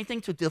there anything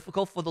too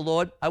difficult for the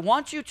Lord? I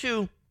want you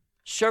to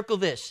circle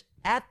this.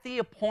 At the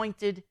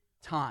appointed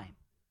time.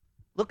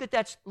 Look at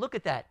that. Look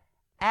at that.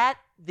 At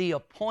the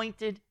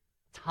appointed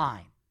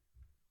time.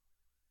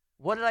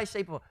 What did I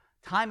say before?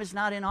 Time is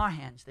not in our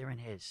hands, they're in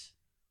His.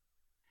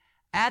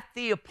 At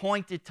the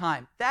appointed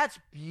time. That's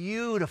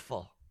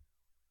beautiful.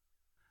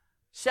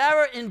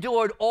 Sarah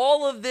endured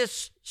all of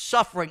this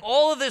suffering,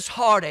 all of this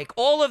heartache,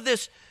 all of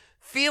this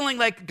feeling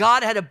like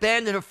God had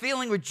abandoned her,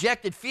 feeling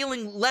rejected,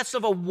 feeling less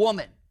of a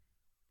woman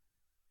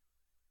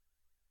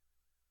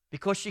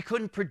because she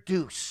couldn't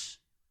produce.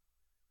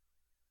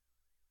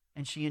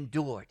 And she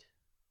endured.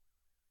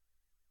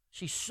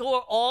 Jesus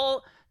saw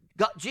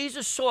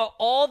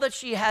all that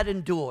she had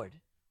endured.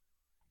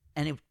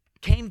 And it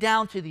came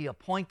down to the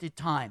appointed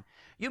time.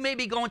 You may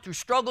be going through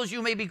struggles.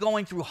 You may be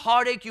going through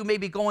heartache. You may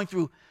be going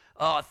through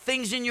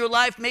things in your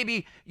life.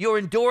 Maybe you're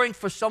enduring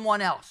for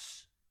someone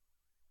else.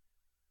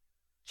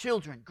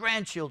 Children,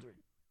 grandchildren.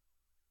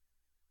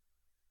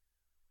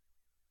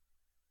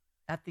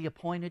 At the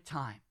appointed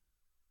time.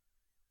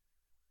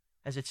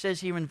 As it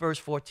says here in verse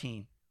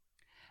 14.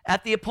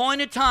 At the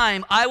appointed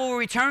time, I will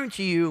return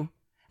to you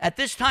at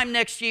this time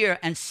next year,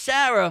 and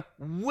Sarah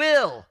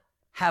will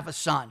have a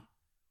son.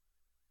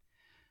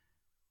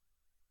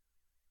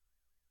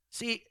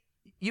 See,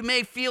 you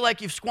may feel like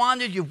you've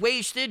squandered, you've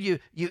wasted,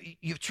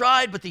 you've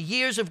tried, but the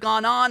years have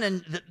gone on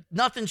and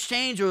nothing's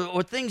changed,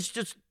 or things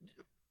just,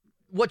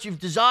 what you've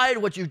desired,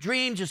 what you've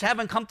dreamed just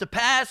haven't come to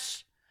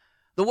pass.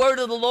 The word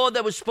of the Lord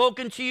that was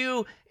spoken to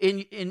you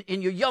in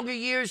your younger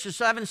years just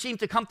haven't seemed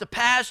to come to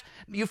pass.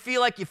 You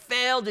feel like you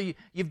failed or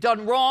you've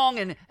done wrong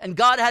and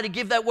God had to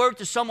give that word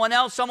to someone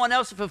else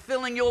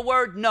fulfilling your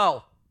word.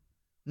 No,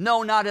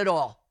 not at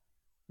all.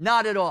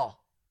 Not at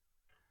all.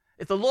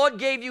 If the Lord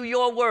gave you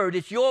your word,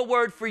 it's your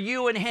word for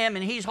you and Him,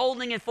 and He's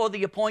holding it for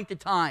the appointed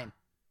time.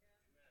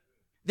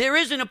 There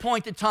is an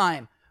appointed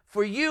time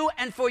for you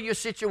and for your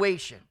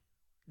situation.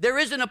 There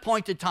is an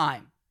appointed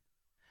time.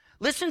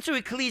 Listen to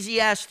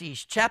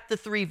Ecclesiastes chapter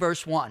 3,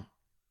 verse 1.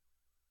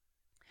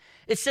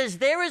 It says,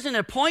 there is an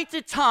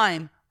appointed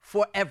time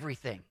for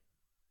everything.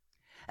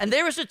 And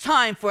there is a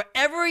time for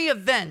every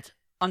event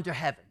under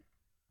heaven.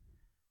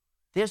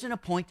 There's an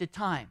appointed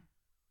time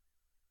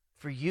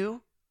for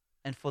you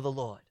and for the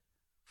Lord.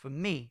 For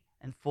me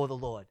and for the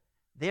Lord.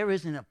 There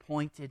is an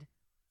appointed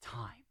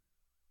time.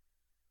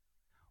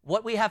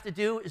 what we have to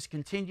do is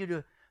continue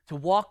to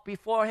walk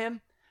before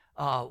him,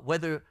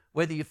 whether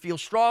you feel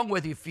strong,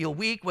 whether you feel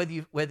weak,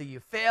 whether you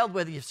failed,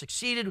 whether you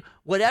succeeded,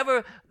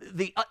 whatever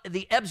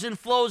the ebbs and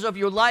flows of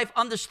your life,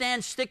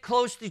 understand, stick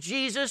close to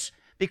Jesus,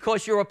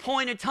 because your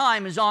appointed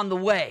time is on the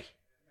way.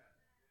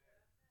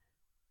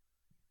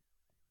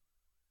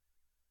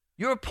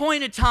 Your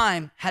appointed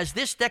time has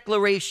this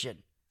declaration.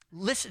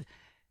 Listen,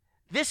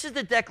 this is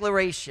the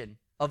declaration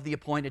of the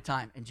appointed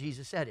time. And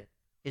Jesus said it.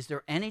 Is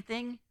there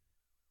anything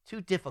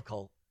too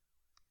difficult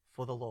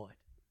for the Lord?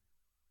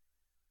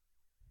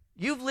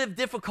 You've lived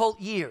difficult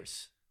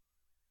years.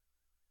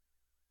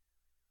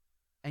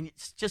 And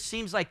it just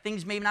seems like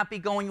things may not be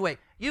going your way.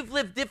 You've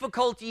lived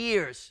difficult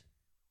years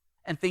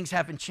and things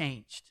haven't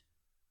changed.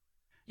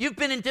 You've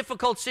been in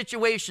difficult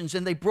situations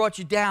and they brought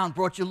you down,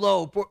 brought you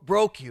low,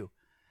 broke you.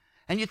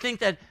 And you think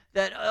that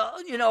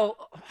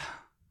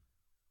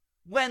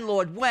when,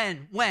 Lord,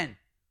 when?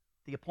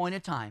 The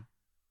appointed time.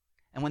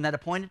 And when that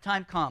appointed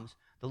time comes,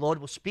 the Lord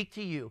will speak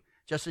to you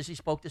just as he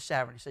spoke to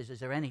Sarah. And he says, is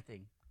there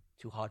anything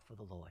too hard for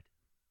the Lord?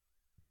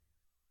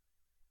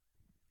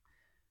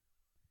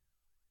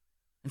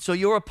 And so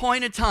your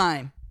appointed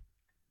time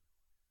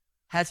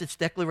has its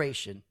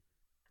declaration.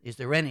 Is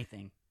there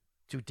anything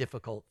too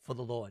difficult for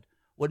the Lord?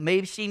 What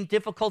may seem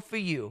difficult for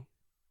you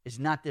is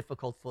not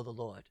difficult for the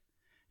Lord.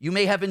 You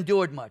may have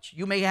endured much.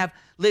 You may have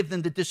lived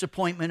in the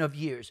disappointment of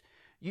years.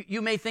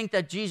 You may think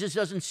that Jesus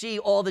doesn't see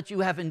all that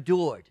you have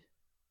endured,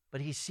 but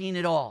he's seen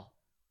it all.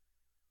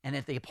 And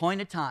at the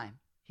appointed time,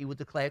 he will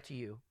declare to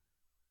you,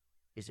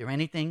 is there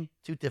anything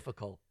too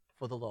difficult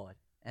for the Lord?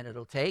 And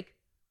it'll take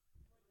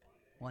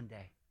one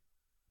day.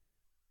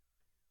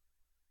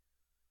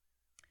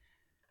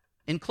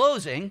 In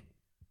closing,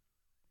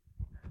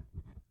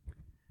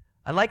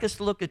 I'd like us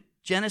to look at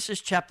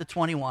Genesis chapter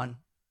 21,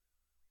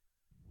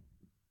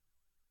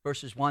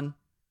 verses 1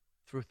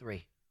 through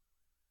 3.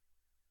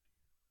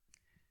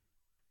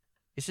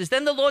 It says,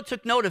 then the Lord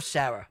took note of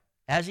Sarah,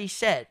 as he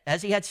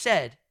had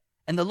said,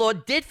 and the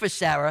Lord did for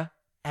Sarah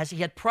as he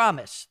had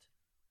promised.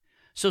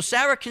 So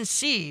Sarah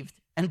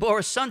conceived and bore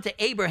a son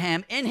to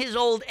Abraham in his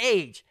old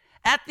age,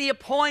 at the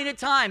appointed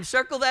time.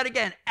 Circle that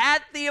again,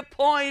 at the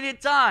appointed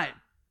time.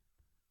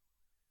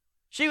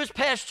 She was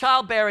past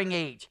childbearing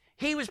age.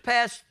 He was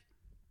past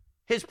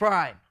his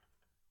prime.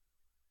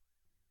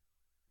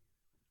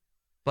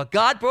 But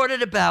God brought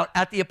it about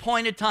at the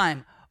appointed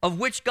time, of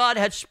which God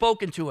had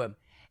spoken to him.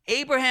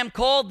 Abraham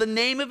called the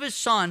name of his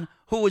son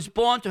who was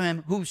born to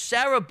him, who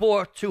Sarah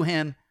bore to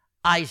him,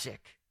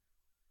 Isaac.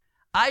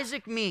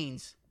 Isaac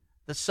means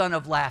the son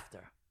of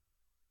laughter.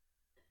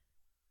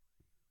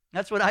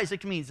 That's what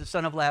Isaac means, the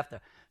son of laughter.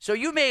 So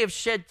you may have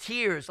shed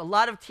tears, a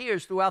lot of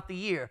tears throughout the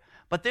year,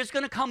 but there's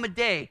going to come a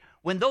day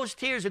when those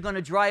tears are going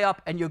to dry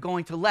up and you're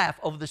going to laugh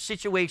over the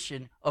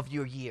situation of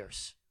your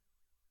years.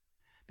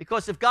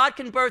 Because if God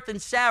can birth in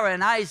Sarah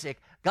and Isaac,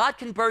 God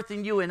can birth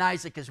in you and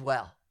Isaac as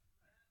well.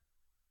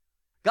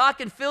 God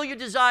can fill your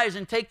desires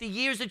and take the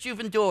years that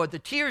you've endured, the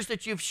tears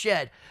that you've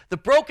shed, the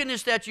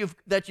brokenness that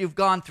you've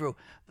gone through,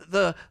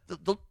 the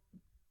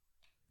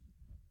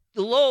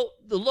low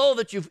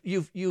that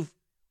you've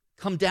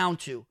come down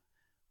to,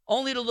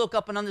 only to look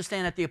up and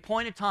understand at the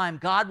appointed time,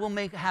 God will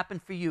make happen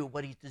for you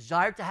what he's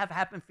desired to have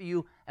happen for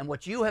you and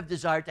what you have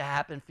desired to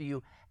happen for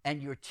you,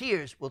 and your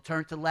tears will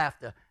turn to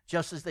laughter,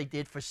 just as they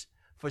did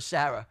for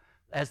Sarah,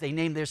 as they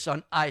named their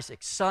son Isaac,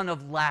 son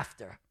of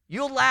laughter.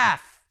 You'll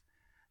laugh.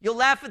 You'll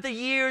laugh at the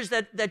years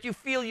that you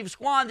feel you've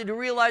squandered, to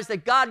realize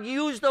that God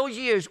used those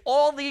years,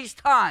 all these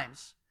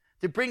times,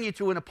 to bring you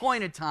to an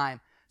appointed time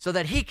so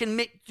that he can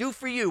do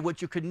for you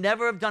what you could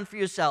never have done for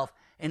yourself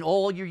in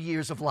all your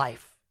years of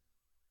life.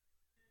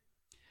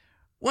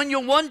 When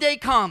your one day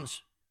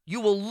comes, you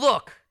will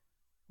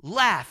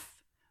laugh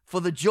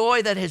for the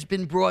joy that has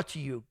been brought to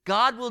you.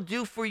 God will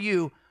do for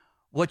you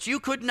what you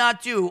could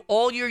not do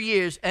all your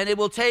years, and it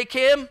will take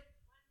him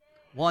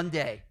one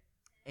day.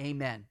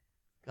 Amen.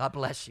 God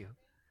bless you.